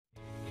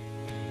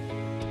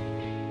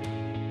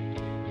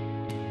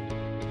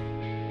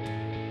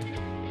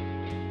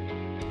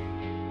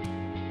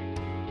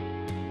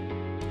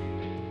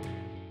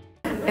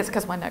It's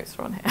because my notes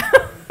are on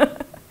here.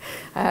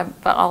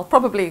 But I'll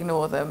probably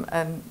ignore them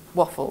and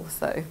waffle,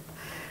 so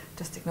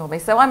just ignore me.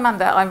 So I'm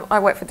Manda, I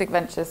work for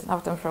DigVentures,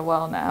 I've done for a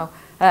while now,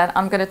 and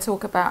I'm going to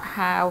talk about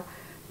how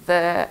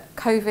the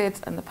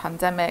COVID and the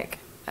pandemic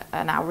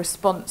and our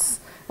response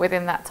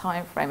within that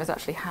time frame has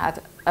actually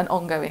had an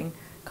ongoing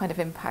kind of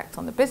impact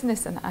on the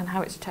business and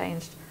how it's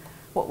changed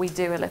what we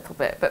do a little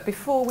bit. But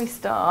before we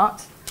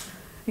start,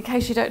 in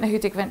case you don't know who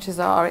DigVentures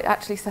are, it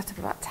actually set up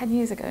about 10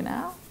 years ago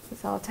now.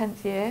 It's our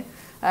 10th year,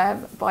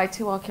 by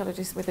two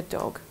archaeologists with a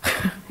dog.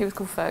 He was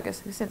called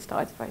Fergus, who's since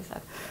died, it's very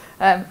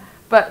sad.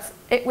 But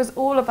it was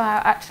all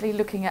about actually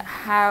looking at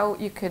how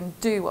you can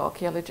do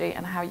archaeology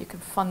and how you can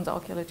fund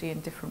archaeology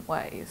in different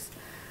ways.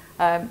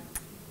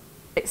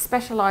 It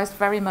specialised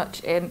very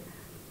much in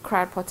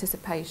crowd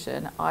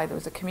participation, either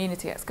as a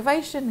community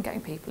excavation,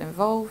 getting people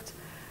involved,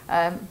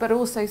 but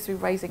also through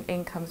raising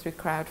income through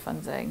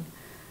crowdfunding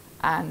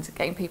and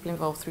getting people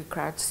involved through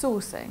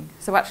crowdsourcing.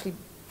 So actually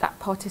that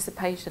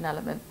participation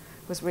element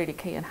was really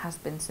key and has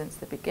been since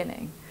the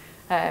beginning.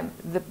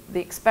 The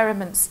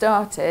experiment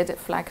started at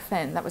Flag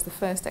Fen. That was the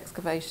first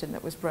excavation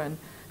that was run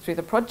through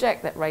the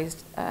project that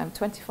raised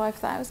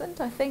 25,000,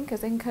 I think,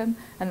 as income,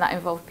 and that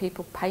involved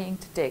people paying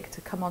to dig,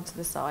 to come onto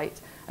the site,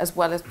 as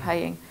well as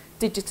paying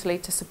digitally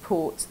to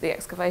support the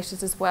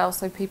excavations as well,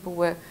 so people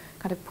were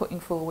kind of putting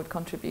forward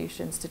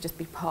contributions to just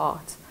be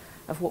part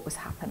of what was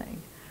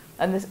happening.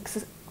 And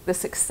the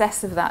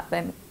success of that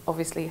then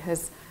obviously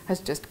has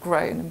just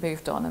grown and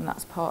moved on, and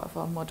that's part of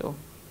our model.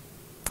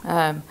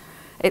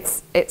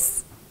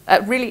 It's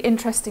a really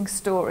interesting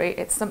story.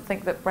 It's something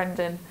that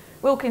Brendan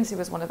Wilkins, who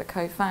was one of the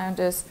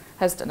co-founders,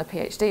 has done a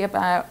PhD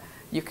about.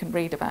 You can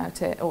read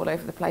about it all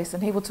over the place,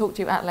 and he will talk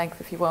to you at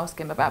length if you ask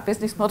him about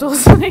business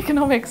models and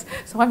economics,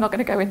 so I'm not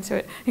going to go into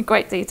it in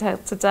great detail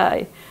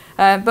today.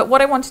 But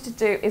what I wanted to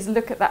do is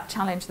look at that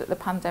challenge that the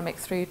pandemic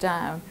threw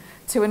down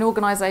to an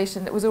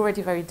organisation that was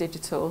already very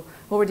digital,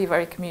 already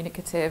very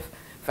communicative,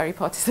 very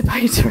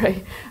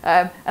participatory,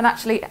 and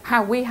actually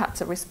how we had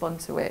to respond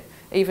to it,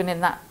 even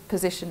in that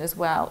position as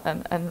well,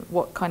 and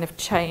what kind of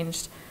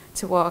changed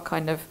to our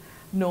kind of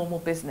normal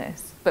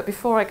business. But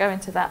before I go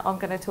into that, I'm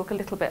going to talk a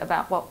little bit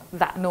about what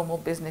that normal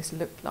business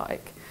looked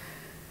like.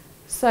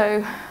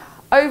 So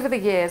over the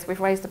years, we've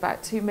raised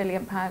about £2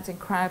 million in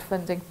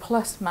crowdfunding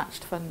plus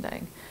matched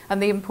funding.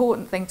 And the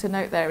important thing to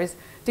note there is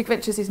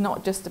DigVentures is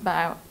not just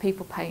about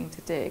people paying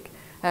to dig.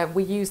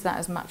 We use that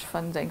as match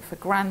funding for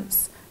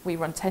grants. We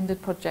run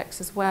tendered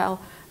projects as well.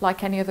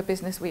 Like any other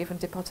business, we even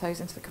dip our toes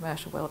into the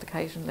commercial world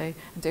occasionally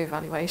and do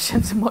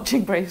evaluations and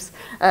watching briefs.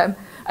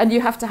 And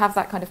you have to have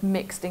that kind of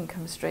mixed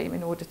income stream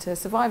in order to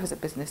survive as a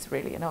business,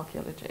 really, in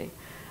archaeology.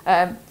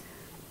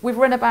 We've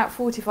run about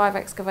 45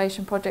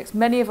 excavation projects.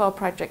 Many of our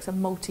projects are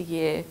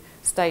multi-year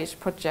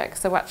staged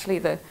projects. So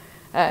actually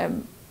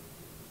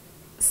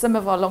some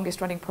of our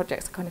longest running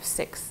projects are kind of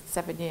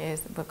 6-7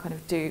 years, and we'll kind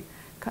of do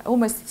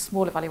almost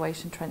small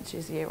evaluation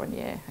trenches year on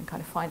year and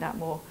kind of find out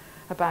more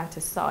about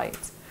a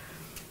site.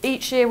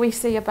 Each year we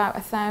see about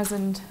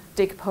 1,000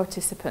 dig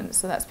participants,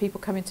 so that's people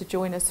coming to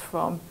join us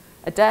from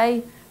a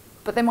day,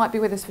 but they might be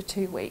with us for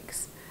 2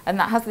 weeks. And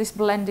that has this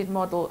blended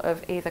model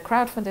of either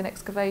crowdfunding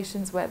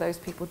excavations where those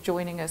people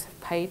joining us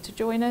have paid to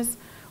join us,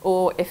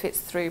 or if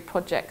it's through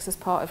projects as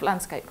part of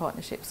landscape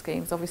partnership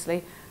schemes,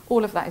 obviously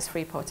all of that is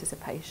free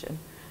participation.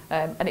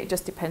 And it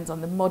just depends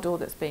on the model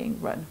that's being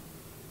run.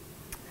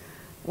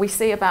 We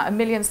see about 1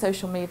 million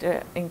social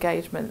media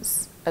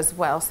engagements as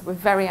well, so we're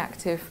very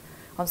active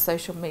on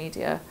social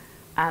media,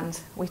 and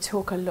we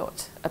talk a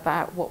lot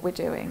about what we're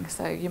doing,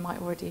 so you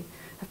might already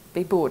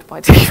be bored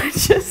by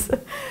DigVentures.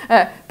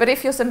 But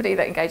if you're somebody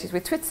that engages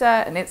with Twitter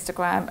and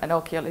Instagram and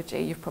archaeology,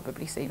 you've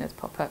probably seen us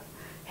pop up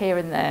here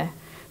and there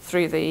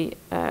through the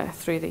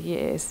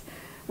years.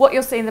 What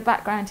you'll see in the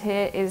background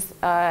here is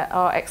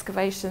our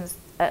excavations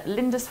at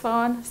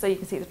Lindisfarne, so you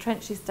can see the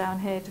trenches down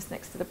here just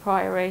next to the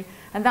priory,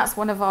 and that's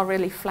one of our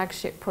really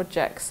flagship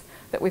projects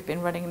that we've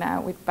been running now.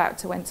 We're about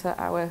to enter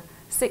our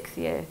 6th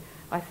year,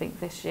 I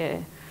think, this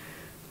year.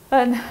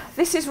 And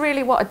this is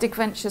really what a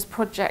DigVentures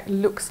project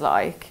looks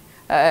like.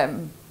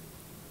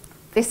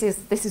 This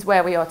is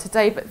where we are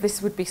today, but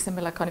this would be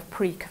similar kind of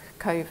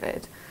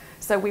pre-COVID.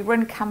 So we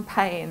run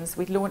campaigns,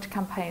 we launch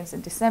campaigns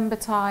in December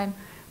time,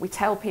 we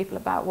tell people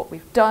about what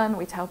we've done,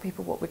 we tell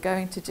people what we're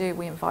going to do,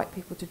 we invite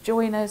people to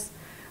join us,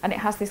 and it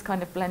has this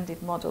kind of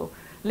blended model.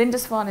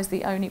 Lindisfarne is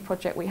the only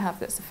project we have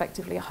that's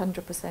effectively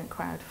 100%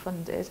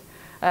 crowd-funded,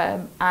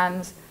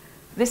 and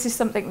this is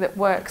something that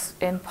works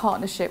in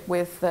partnership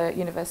with the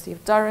University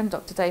of Durham.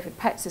 Dr. David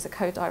Petts is a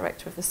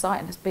co-director of the site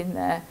and has been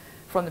there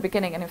from the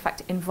beginning, and in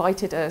fact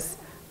invited us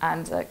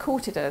and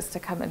courted us to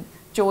come and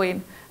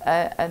join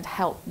and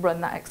help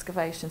run that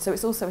excavation. So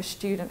it's also a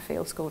student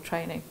field school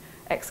training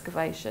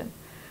excavation.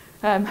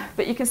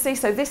 But you can see,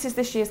 so this is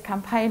this year's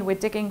campaign. We're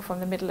digging from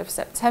the middle of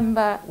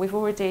September. We've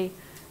already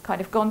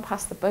kind of gone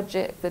past the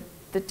budget.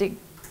 The dig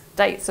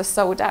dates are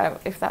sold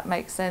out, if that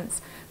makes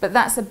sense. But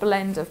that's a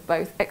blend of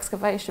both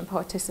excavation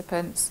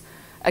participants,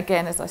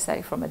 again, as I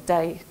say, from a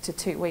day to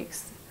 2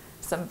 weeks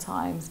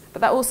sometimes.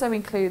 But that also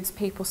includes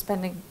people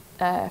spending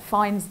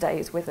finds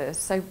days with us.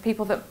 So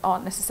people that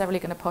aren't necessarily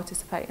going to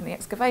participate in the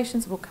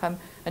excavations will come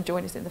and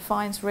join us in the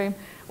finds room.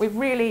 We're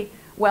really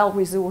well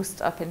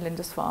resourced up in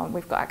Lindisfarne.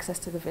 We've got access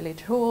to the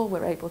village hall.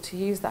 We're able to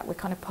use that. We're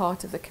kind of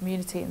part of the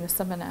community in the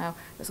summer now.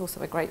 There's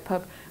also a great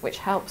pub, which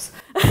helps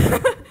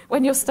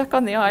when you're stuck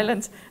on the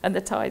island and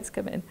the tides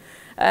come in.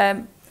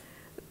 And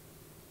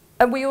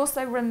we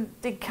also run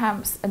dig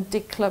camps and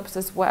dig clubs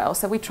as well.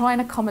 So we try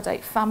and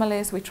accommodate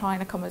families, we try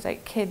and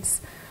accommodate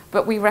kids,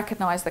 but we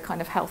recognise the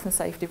kind of health and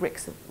safety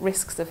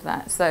risks of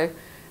that. So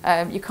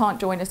you can't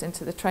join us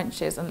into the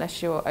trenches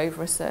unless you're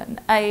over a certain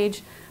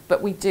age,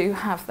 but we do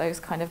have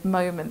those kind of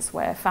moments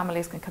where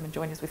families can come and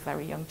join us with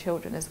very young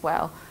children as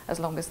well,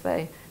 as long as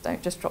they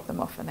don't just drop them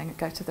off and then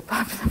go to the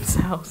pub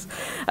themselves.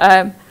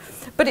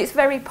 But it's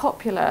very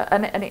popular,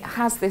 and it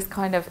has this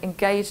kind of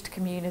engaged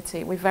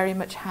community. We very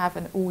much have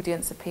an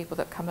audience of people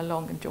that come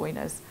along and join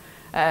us.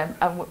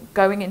 And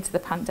going into the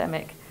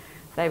pandemic,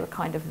 they were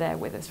kind of there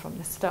with us from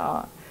the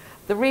start.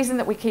 The reason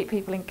that we keep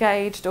people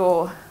engaged,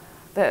 or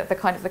the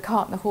kind of the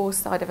cart and the horse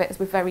side of it, is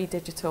we're very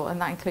digital,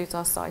 and that includes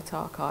our site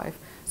archive.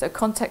 So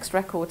context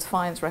records,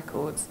 finds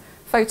records,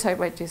 photo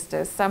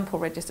registers, sample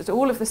registers,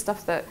 all of the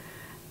stuff that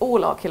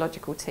all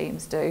archaeological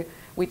teams do.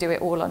 We do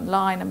it all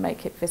online and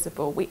make it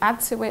visible. We add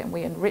to it and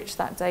we enrich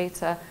that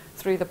data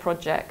through the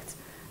project,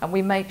 and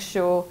we make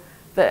sure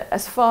that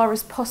as far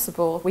as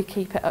possible we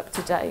keep it up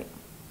to date.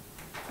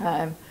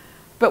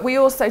 But we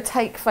also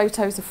take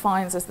photos of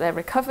finds as they're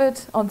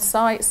recovered on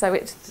site. So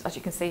it's, as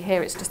you can see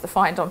here, it's just the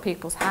find on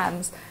people's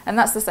hands. And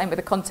that's the same with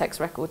the context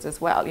records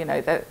as well. You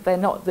know, they're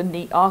not the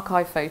neat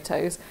archive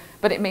photos,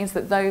 but it means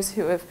that those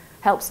who have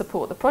helped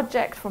support the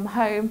project from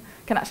home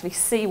can actually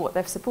see what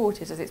they've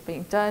supported as it's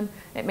being done.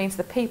 It means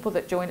the people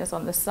that join us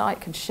on the site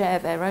can share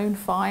their own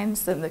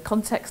finds and the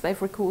context they've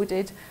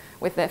recorded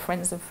with their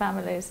friends and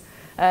families.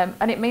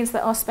 And it means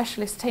that our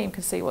specialist team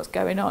can see what's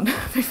going on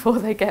before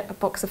they get a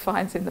box of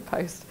finds in the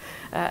post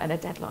and a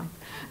deadline.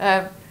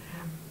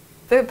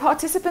 The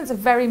participants are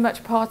very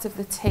much part of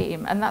the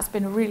team, and that's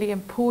been a really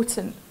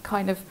important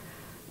kind of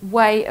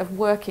way of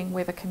working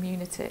with a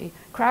community.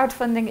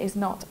 Crowdfunding is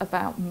not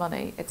about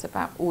money, it's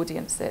about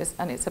audiences,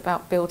 and it's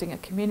about building a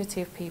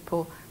community of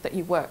people that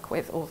you work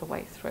with all the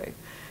way through.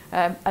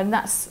 And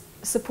that's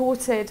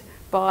supported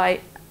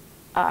by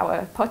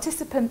our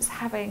participants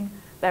having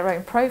their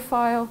own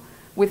profile.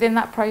 Within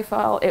that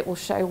profile, it will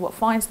show what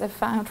finds they've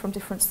found from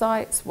different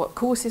sites, what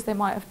courses they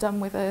might have done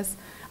with us,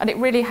 and it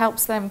really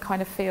helps them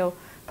kind of feel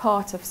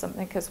part of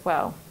something as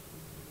well.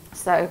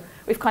 So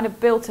we've kind of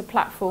built a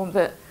platform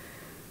that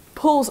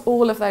pulls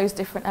all of those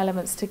different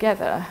elements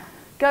together.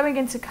 Going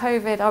into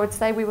COVID, I would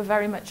say we were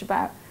very much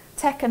about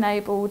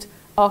tech-enabled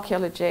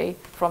archaeology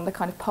from the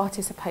kind of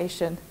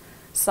participation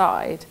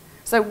side.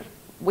 So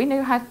we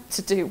knew how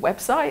to do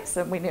websites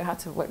and we knew how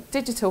to work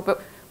digital,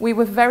 but we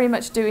were very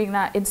much doing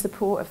that in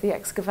support of the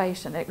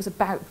excavation. It was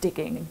about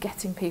digging and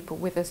getting people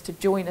with us to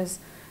join us,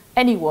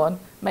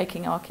 anyone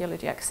making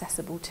archaeology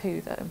accessible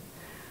to them.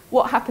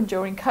 What happened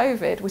during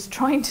COVID was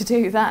trying to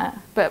do that,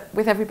 but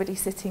with everybody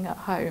sitting at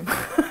home,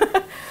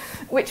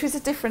 which was a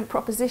different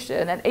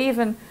proposition. And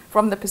even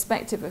from the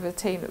perspective of a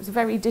team that was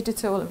very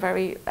digital and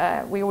very,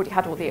 we already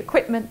had all the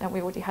equipment and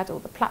we already had all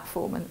the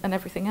platform and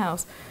everything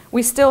else,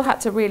 we still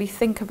had to really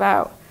think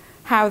about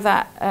how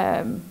that,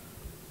 I'm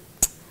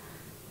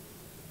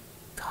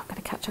going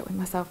to catch up with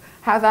myself,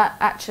 how that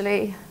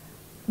actually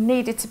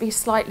needed to be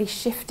slightly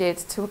shifted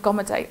to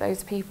accommodate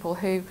those people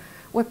who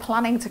were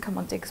planning to come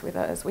on digs with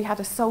us. We had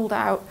a sold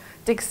out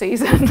dig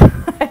season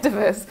ahead of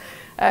us.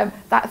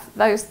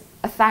 Those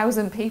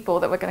 1,000 people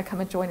that were going to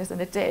come and join us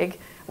in a dig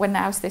were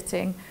now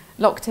sitting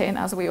locked in,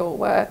 as we all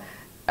were,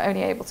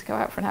 only able to go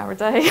out for an hour a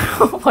day,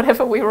 or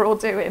whatever we were all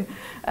doing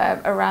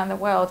around the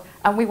world.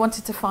 And we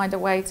wanted to find a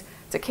way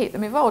to keep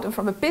them involved. And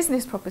from a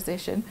business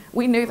proposition,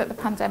 we knew that the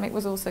pandemic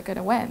was also going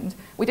to end.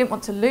 We didn't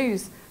want to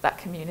lose that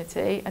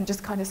community and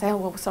just kind of say, oh,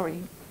 well,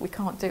 sorry, we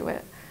can't do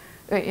it.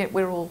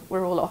 We're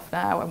all off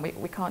now and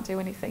we can't do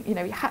anything. You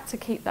know, we had to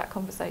keep that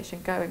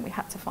conversation going. We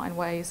had to find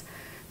ways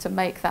to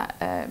make that,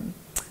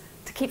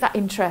 to keep that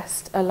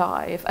interest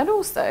alive. And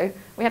also,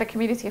 we had a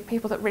community of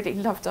people that really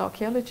loved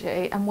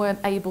archaeology and weren't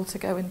able to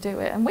go and do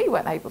it. And we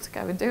weren't able to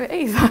go and do it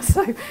either.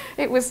 So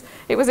it was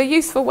a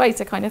useful way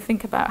to kind of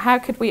think about how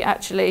could we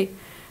actually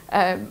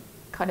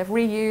kind of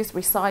reuse,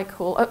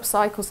 recycle,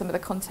 upcycle some of the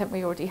content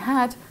we already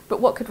had, but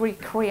what could we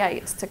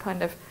create to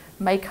kind of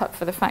make up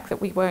for the fact that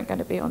we weren't going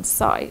to be on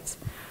site.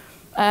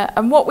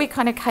 And what we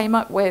kind of came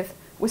up with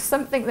was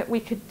something that we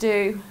could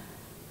do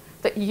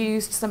that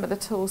used some of the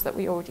tools that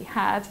we already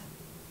had,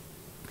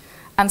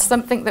 and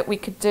something that we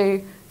could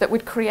do that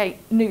would create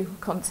new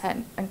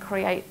content and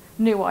create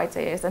new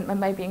ideas and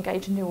maybe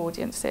engage new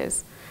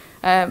audiences.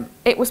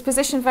 It was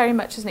positioned very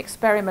much as an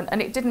experiment, and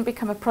it didn't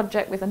become a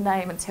project with a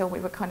name until we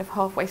were kind of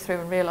halfway through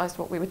and realised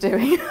what we were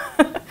doing.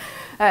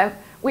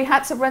 We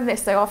had to run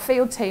this, so our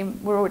field team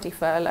were already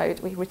furloughed.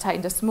 We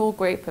retained a small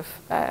group of,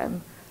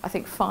 I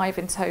think 5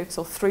 in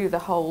total through the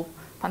whole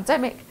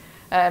pandemic,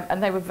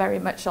 and they were very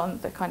much on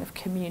the kind of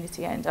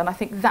community end. And I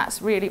think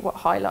that's really what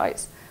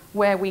highlights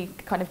where we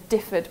kind of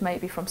differed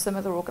maybe from some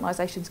other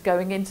organisations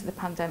going into the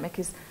pandemic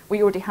is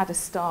we already had a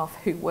staff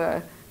who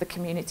were the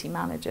community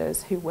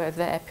managers, who were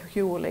there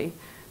purely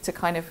to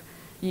kind of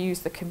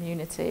use the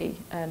community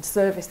and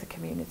service the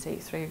community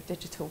through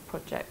digital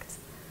project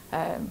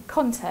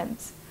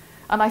content.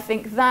 And I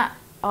think that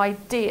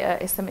idea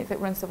is something that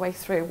runs the way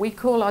through. We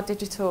call our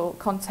digital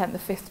content the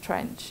fifth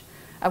trench,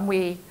 and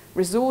we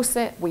resource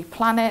it, we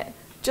plan it,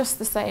 just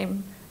the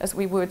same as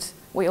we would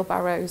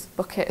wheelbarrows,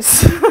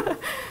 buckets,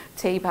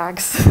 tea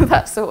bags,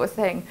 that sort of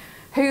thing.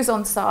 Who's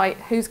on site,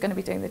 who's going to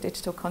be doing the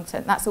digital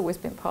content, that's always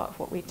been part of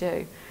what we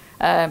do.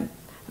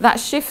 That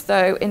shift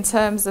though, in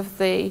terms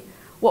of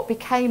what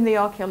became the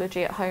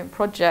Archaeology at Home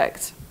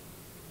project,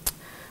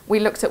 we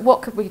looked at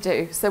what could we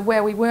do. So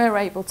where we were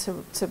able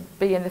to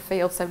be in the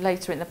field, so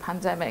later in the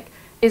pandemic,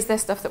 is there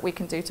stuff that we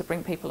can do to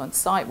bring people on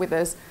site with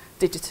us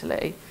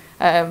digitally?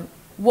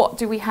 What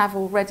do we have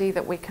already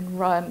that we can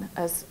run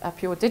as a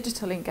pure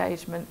digital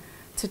engagement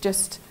to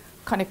just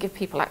kind of give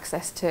people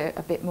access to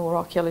a bit more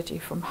archaeology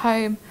from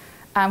home?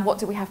 And what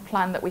do we have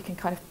planned that we can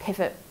kind of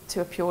pivot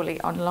to a purely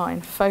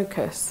online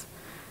focus?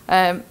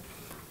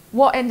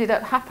 What ended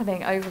up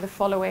happening over the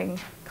following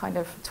kind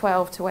of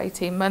 12 to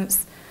 18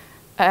 months,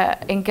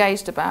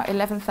 engaged about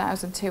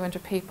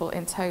 11,200 people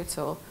in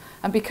total.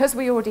 And because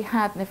we already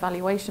had an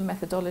evaluation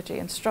methodology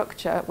and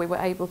structure, we were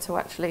able to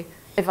actually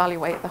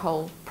evaluate the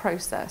whole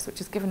process, which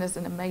has given us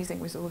an amazing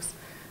resource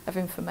of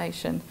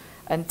information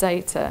and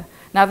data.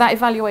 Now that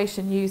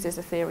evaluation uses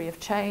a theory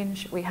of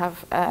change. We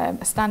have a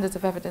standards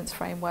of evidence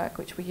framework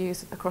which we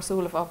use across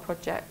all of our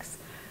projects,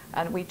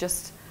 and we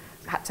just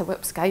had to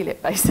upscale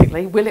it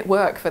basically. Will it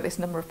work for this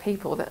number of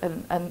people?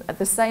 And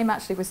the same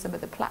actually with some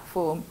of the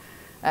platform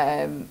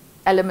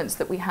elements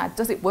that we had.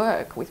 Does it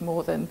work with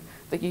more than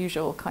the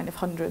usual kind of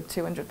 100,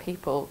 200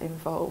 people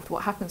involved?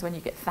 What happens when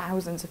you get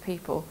thousands of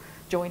people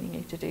joining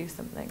you to do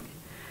something?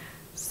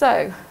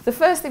 So the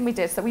first thing we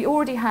did, so we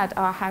already had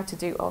our How to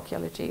Do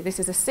Archaeology. This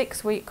is a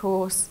 6-week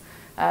course.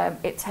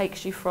 It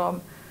takes you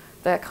from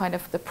the kind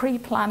of the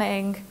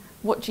pre-planning,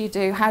 what do you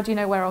do, how do you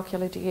know where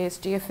archaeology is,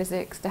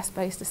 geophysics,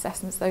 desk-based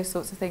assessments, those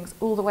sorts of things,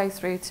 all the way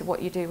through to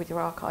what you do with your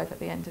archive at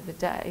the end of the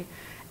day.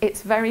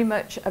 It's very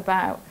much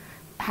about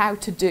how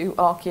to do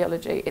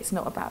archaeology. It's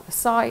not about the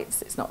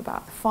sites, it's not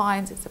about the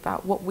finds, it's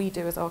about what we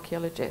do as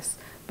archaeologists,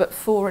 but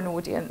for an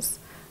audience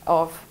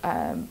of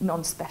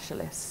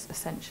non-specialists,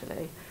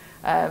 essentially.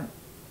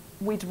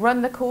 We'd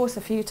run the course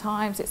a few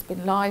times. It's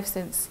been live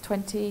since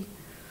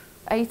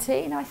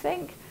 2018, I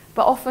think,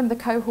 but often the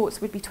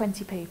cohorts would be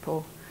 20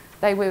 people.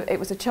 It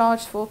was a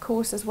charged for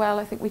course as well.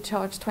 I think we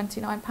charged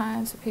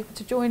 £29 for people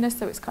to join us,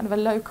 so it's kind of a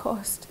low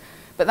cost,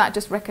 but that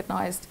just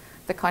recognised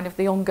the kind of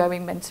the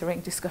ongoing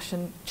mentoring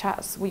discussion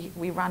chats. We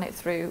ran it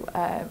through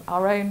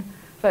our own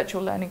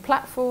virtual learning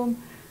platform,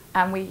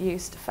 and we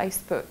used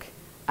Facebook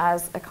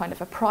as a kind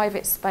of a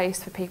private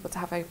space for people to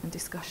have open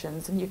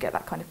discussions, and you get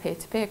that kind of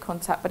peer-to-peer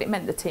contact, but it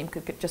meant the team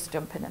could just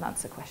jump in and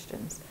answer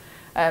questions.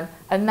 And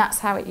that's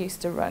how it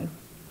used to run.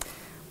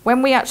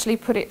 When we actually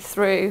put it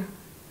through,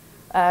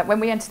 when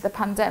we entered the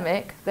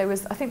pandemic, I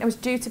think there was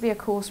due to be a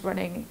course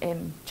running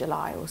in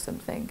July or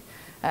something.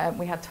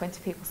 We had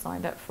 20 people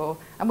signed up for,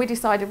 and we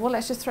decided, well,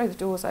 let's just throw the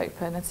doors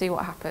open and see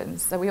what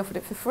happens. So we offered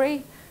it for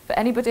free for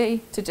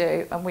anybody to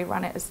do, and we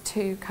ran it as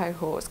 2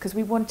 cohorts because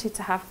we wanted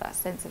to have that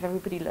sense of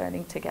everybody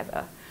learning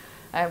together.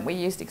 We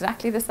used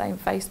exactly the same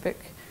Facebook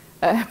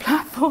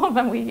platform,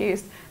 and we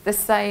used the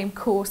same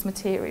course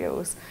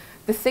materials.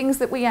 The things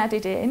that we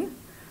added in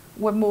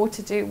were more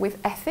to do with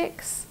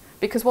ethics,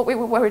 because what we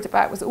were worried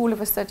about was all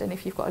of a sudden,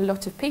 if you've got a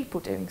lot of people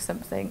doing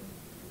something,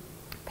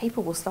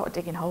 people will start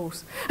digging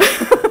holes.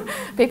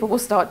 People will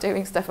start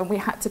doing stuff, and we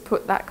had to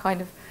put that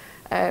kind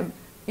of,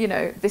 you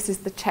know, this is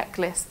the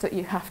checklist that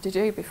you have to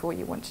do before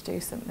you want to do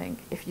something.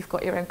 If you've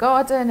got your own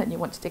garden and you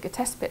want to dig a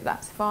test pit,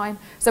 that's fine.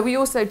 So we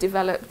also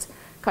developed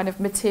kind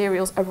of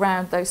materials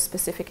around those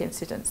specific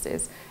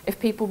incidences. If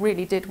people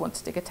really did want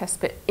to dig a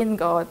test pit in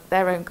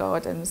their own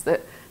gardens,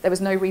 that there was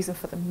no reason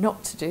for them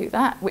not to do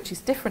that, which is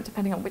different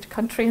depending on which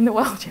country in the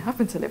world you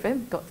happen to live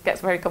in. It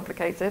gets very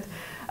complicated.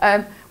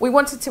 We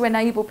wanted to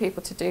enable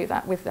people to do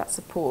that with that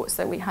support,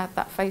 so we had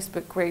that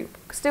Facebook group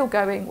still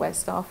going where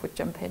staff would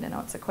jump in and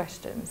answer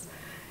questions.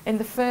 In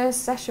the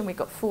first session, we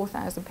got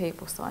 4,000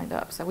 people signed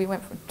up, so we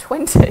went from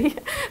 20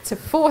 to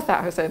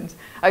 4,000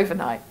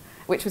 overnight,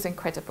 which was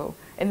incredible.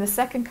 In the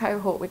second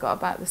cohort, we got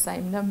about the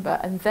same number,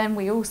 and then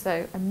we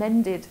also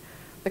amended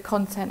the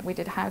content. We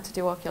did How to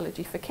Do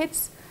Archaeology for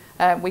Kids.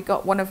 We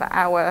got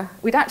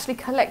we'd actually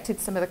collected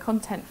some of the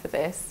content for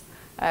this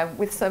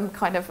with some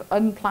kind of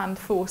unplanned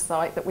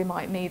foresight that we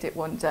might need it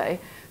one day,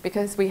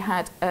 because we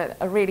had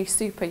a really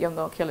super young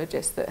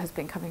archaeologist that has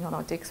been coming on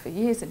our digs for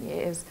years and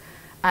years,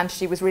 and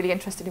she was really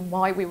interested in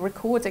why we were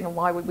recording and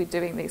why we were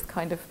doing these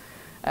kind of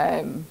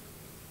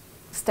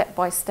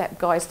step-by-step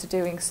guides to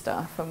doing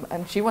stuff,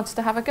 and she wanted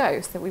to have a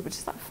go, so we were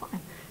just like, fine,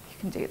 you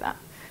can do that.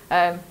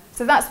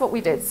 So that's what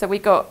we did. So we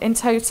got in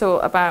total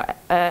about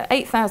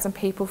 8,000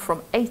 people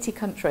from 80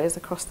 countries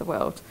across the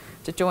world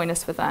to join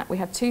us for that. We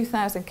had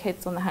 2,000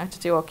 kids on the How to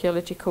Do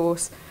Archaeology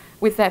course,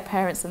 with their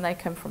parents, and they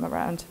come from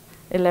around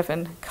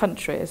 11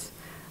 countries.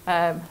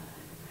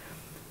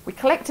 We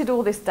collected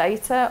all this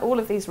data. All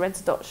of these red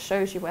dots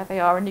shows you where they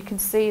are, and you can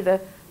see the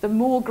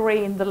more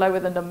green, the lower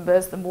the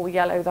numbers, the more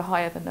yellow, the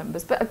higher the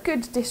numbers, but a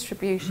good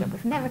distribution.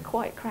 We've never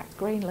quite cracked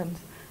Greenland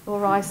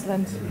or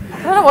Iceland.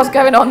 I don't know what's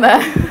going on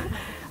there.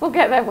 We'll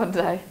get there one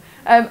day.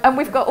 And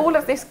we've got all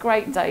of this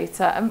great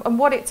data, and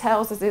what it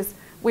tells us is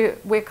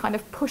we're kind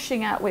of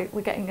pushing out,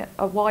 we're getting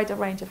a wider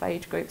range of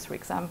age groups, for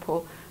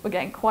example. We're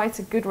getting quite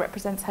a good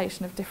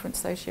representation of different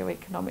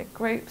socioeconomic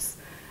groups.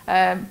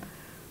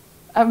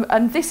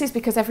 And this is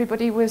because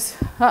everybody was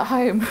at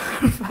home,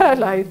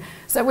 furloughed.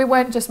 So we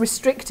weren't just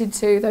restricted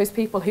to those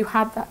people who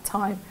had that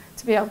time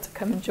to be able to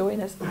come and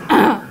join us.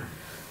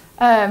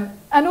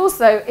 And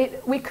also,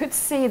 we could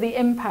see the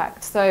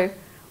impact. So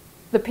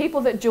the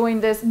people that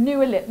joined us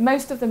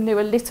most of them knew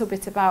a little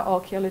bit about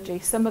archaeology.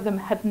 Some of them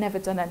had never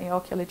done any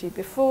archaeology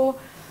before.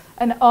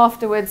 And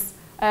afterwards,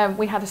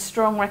 we had a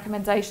strong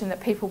recommendation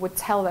that people would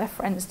tell their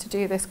friends to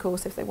do this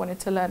course if they wanted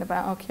to learn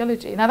about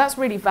archaeology. Now, that's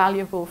really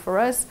valuable for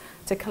us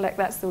to collect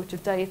that sort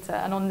of data.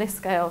 And on this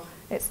scale,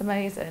 it's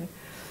amazing.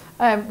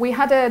 We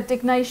had a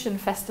Dignation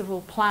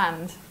Festival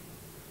planned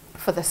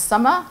for the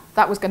summer.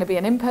 That was going to be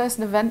an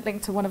in-person event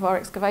linked to one of our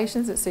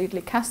excavations at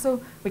Sudeley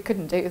Castle. We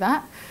couldn't do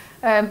that.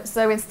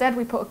 So instead,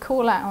 we put a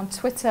call out on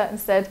Twitter and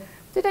said,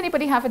 did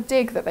anybody have a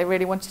dig that they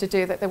really wanted to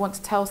do that they want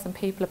to tell some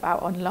people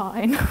about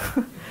online?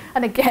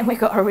 And again, we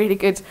got a really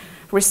good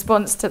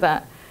response to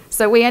that.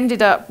 So we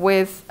ended up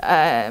with,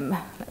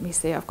 let me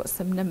see, I've got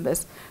some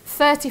numbers.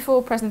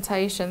 34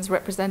 presentations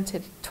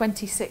represented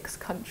 26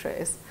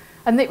 countries.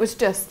 And it was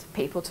just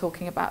people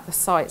talking about the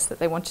sites that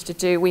they wanted to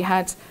do. We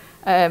had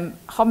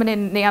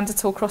hominin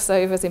Neanderthal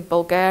crossovers in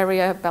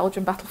Bulgaria,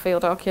 Belgian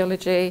battlefield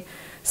archaeology,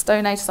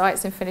 Stone Age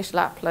sites in Finnish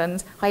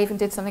Lapland. I even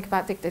did something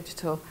about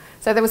DigDigital.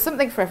 So there was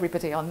something for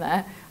everybody on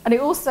there. And it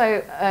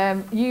also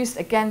used,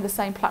 again, the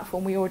same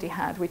platform we already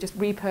had. We just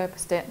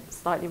repurposed it,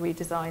 slightly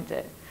redesigned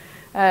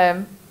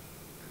it.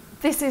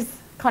 This is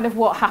kind of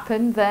what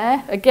happened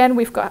there. Again,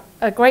 we've got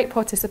a great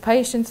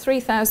participation,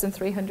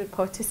 3,300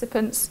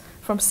 participants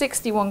from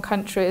 61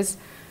 countries,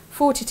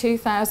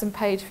 42,000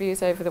 page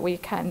views over the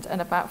weekend,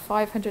 and about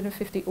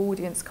 550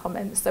 audience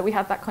comments. So we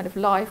had that kind of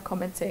live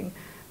commenting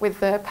with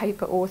the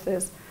paper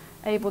authors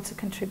able to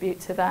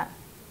contribute to that.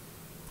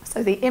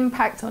 So the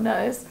impact on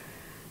us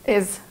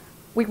is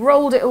we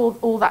rolled it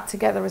all that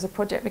together as a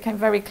project. It became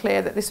very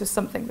clear that this was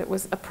something that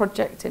was a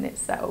project in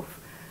itself.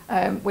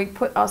 We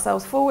put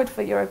ourselves forward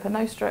for Europa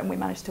Nostra, and we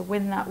managed to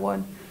win that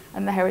one,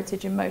 and the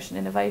Heritage in Motion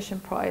Innovation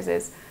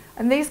Prizes.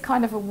 And these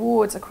kind of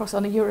awards across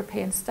on a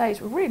European stage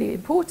were really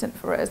important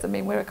for us. I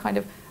mean, we're a kind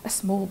of a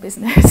small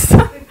business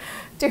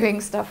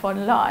doing stuff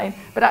online,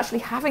 but actually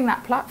having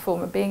that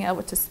platform and being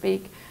able to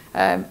speak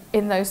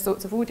in those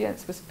sorts of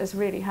audience was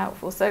really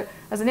helpful. So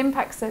as an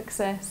impact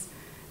success,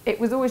 it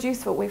was always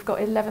useful. We've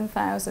got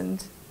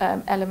 11,000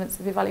 elements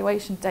of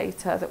evaluation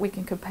data that we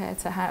can compare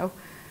to how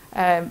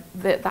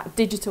that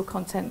digital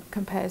content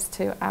compares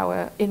to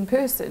our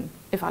in-person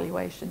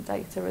evaluation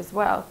data as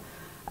well.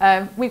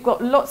 We've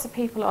got lots of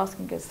people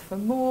asking us for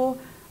more,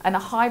 and a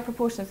high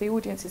proportion of the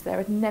audiences there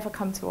had never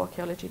come to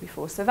archaeology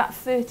before. So that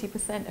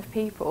 30% of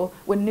people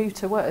were new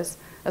to us,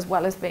 as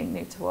well as being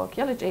new to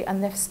archaeology,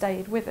 and they've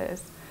stayed with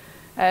us.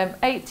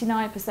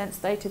 89%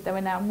 stated they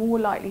were now more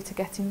likely to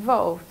get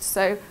involved.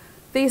 So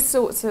these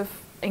sorts of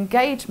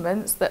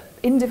engagements that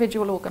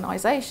individual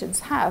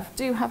organisations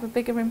do have a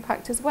bigger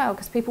impact as well,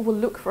 because people will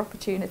look for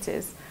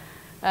opportunities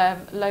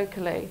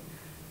locally.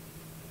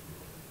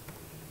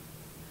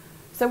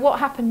 So what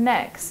happened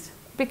next?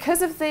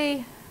 Because of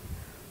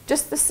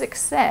just the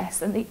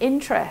success and the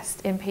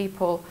interest in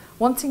people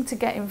wanting to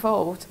get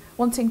involved,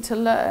 wanting to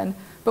learn,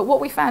 but what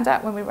we found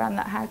out when we ran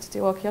that How to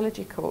Do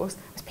Archaeology course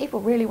is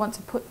people really want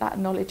to put that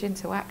knowledge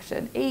into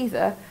action,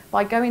 either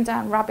by going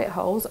down rabbit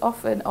holes,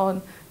 often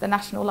on the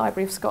National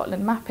Library of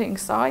Scotland mapping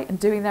site and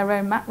doing their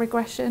own map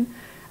regression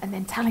and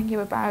then telling you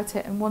about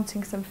it and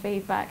wanting some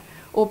feedback,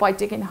 or by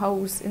digging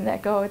holes in their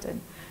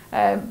garden.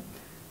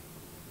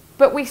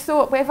 But we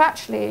thought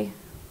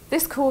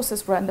this course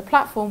has run, the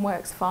platform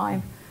works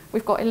fine.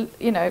 We've got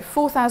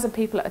 4,000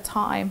 people at a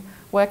time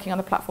working on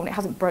the platform. It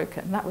hasn't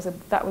broken. That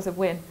was a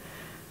win.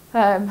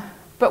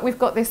 But we've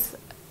got this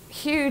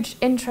huge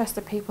interest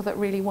of people that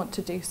really want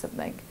to do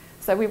something.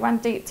 So we ran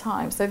Deep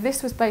Time. So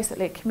this was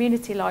basically a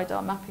community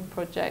LiDAR mapping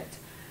project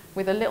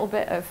with a little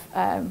bit of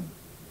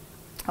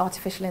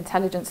artificial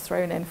intelligence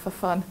thrown in for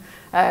fun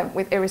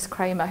with Iris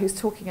Kramer, who's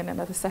talking in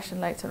another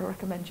session later. I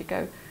recommend you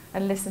go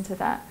and listen to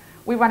that.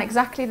 We ran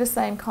exactly the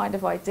same kind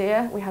of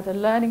idea. We had a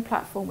learning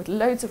platform with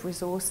loads of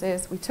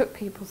resources. We took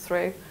people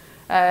through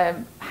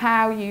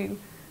how you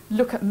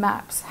look at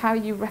maps, how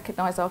you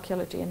recognise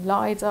archaeology in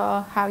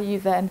LiDAR, how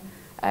you then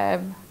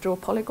draw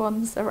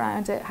polygons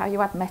around it, how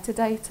you add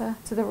metadata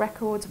to the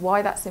records,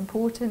 why that's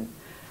important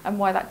and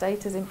why that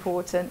data is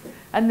important.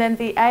 And then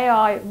the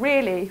AI,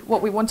 really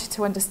what we wanted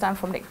to understand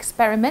from an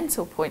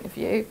experimental point of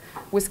view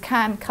was,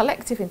 can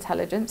collective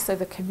intelligence, so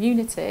the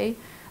community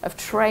of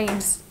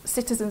trained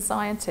citizen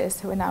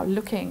scientists who are now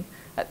looking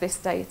at this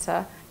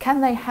data?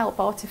 Can they help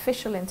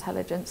artificial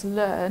intelligence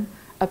learn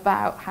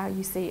about how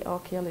you see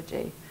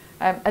archaeology?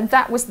 And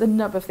that was the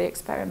nub of the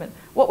experiment.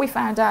 What we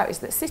found out is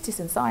that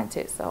citizen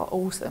scientists are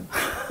awesome.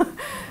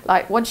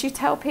 Like, once you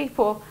tell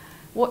people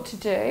what to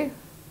do,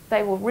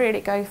 they will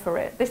really go for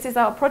it. This is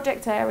our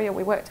project area.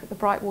 We worked with the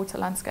Brightwater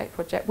Landscape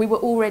Project. We were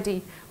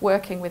already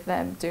working with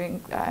them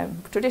doing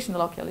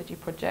traditional archaeology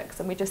projects,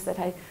 and we just said,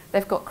 hey,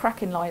 they've got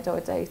cracking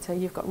LiDAR data,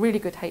 you've got really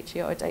good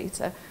HER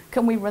data,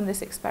 can we run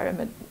this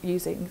experiment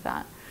using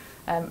that?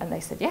 And they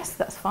said, yes,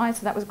 that's fine,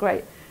 so that was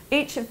great.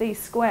 Each of these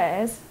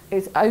squares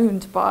is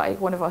owned by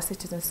one of our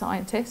citizen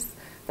scientists.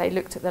 They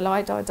looked at the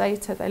LiDAR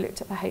data, they looked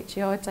at the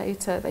HER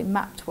data, they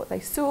mapped what they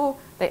saw,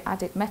 they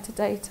added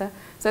metadata.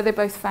 So they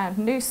both found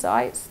new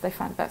sites. They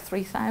found about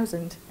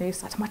 3,000 new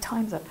sites. My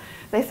time's up.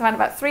 They found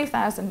about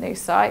 3,000 new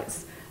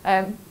sites.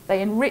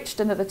 They enriched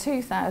another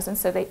 2,000,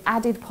 so they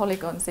added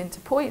polygons into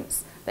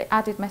points. They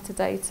added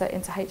metadata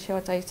into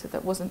HER data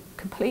that wasn't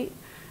complete.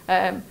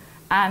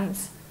 And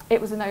it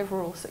was an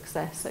overall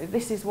success. So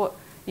this is what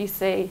you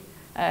see.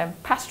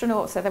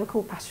 Pastronauts, so they were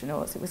called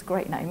pastronauts, it was a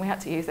great name, we had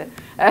to use it.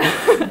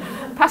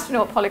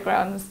 Pastronaut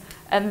polygons,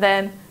 and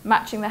then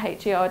matching the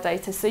HER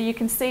data. So you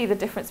can see the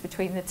difference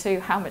between the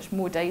two, how much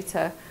more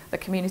data the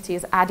community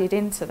has added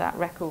into that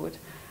record.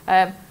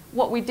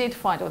 What we did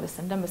find, there's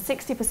some numbers,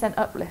 60%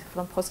 uplift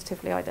on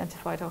positively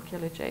identified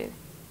archaeology.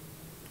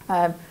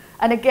 And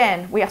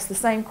again, we asked the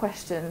same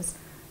questions.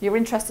 Your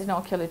interest in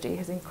archaeology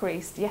has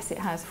increased. Yes, it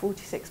has,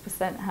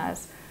 46%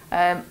 has.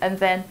 And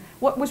then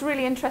what was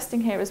really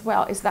interesting here as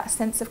well is that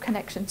sense of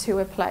connection to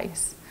a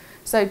place.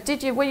 So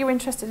were you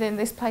interested in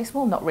this place?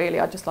 Well, not really,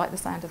 I just like the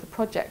sound of the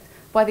project.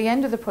 By the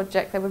end of the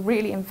project, they were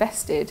really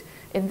invested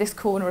in this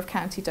corner of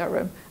County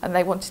Durham, and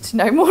they wanted to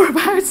know more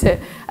about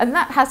it. And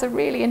that has a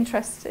really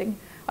interesting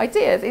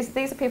idea.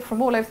 These are people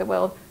from all over the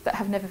world that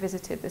have never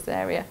visited this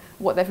area.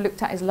 What they've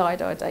looked at is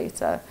LiDAR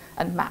data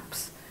and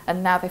maps.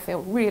 And now they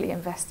feel really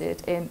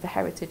invested in the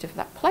heritage of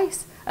that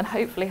place and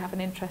hopefully have an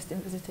interest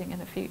in visiting in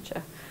the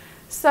future.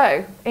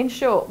 So, in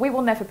short, we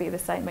will never be the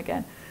same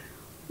again.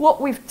 What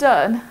we've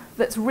done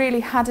that's really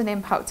had an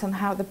impact on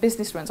how the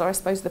business runs, or I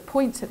suppose the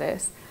point to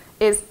this,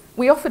 is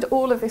we offered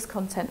all of this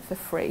content for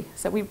free.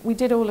 So we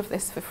did all of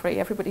this for free.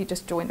 Everybody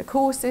just joined the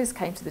courses,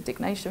 came to the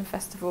Dignation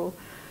Festival.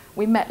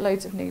 We met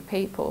loads of new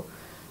people.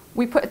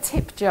 We put a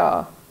tip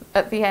jar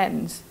at the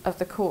end of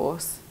the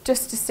course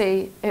just to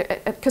see,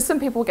 because some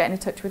people were getting in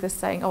touch with us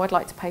saying, oh, I'd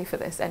like to pay for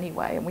this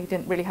anyway, and we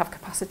didn't really have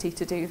capacity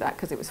to do that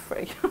because it was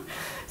free.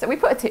 So we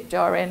put a tip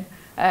jar in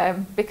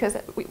because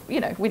we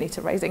need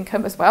to raise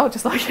income as well,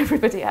 just like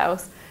everybody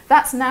else.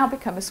 That's now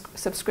become a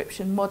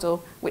subscription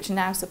model, which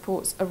now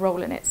supports a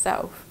role in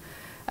itself.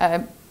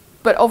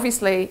 But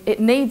obviously, it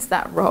needs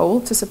that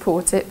role to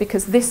support it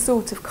because this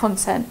sort of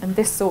content and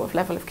this sort of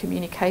level of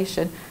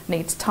communication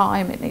needs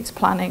time, it needs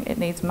planning, it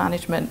needs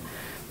management,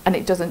 and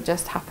it doesn't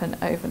just happen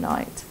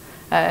overnight.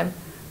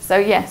 So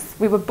yes,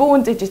 we were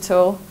born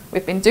digital.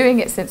 We've been doing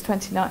it since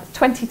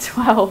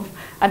 2012,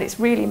 and it's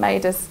really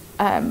made us,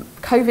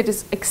 COVID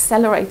has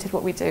accelerated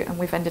what we do, and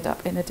we've ended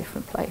up in a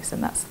different place,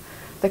 and that's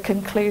the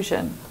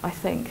conclusion, I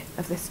think,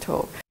 of this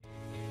talk.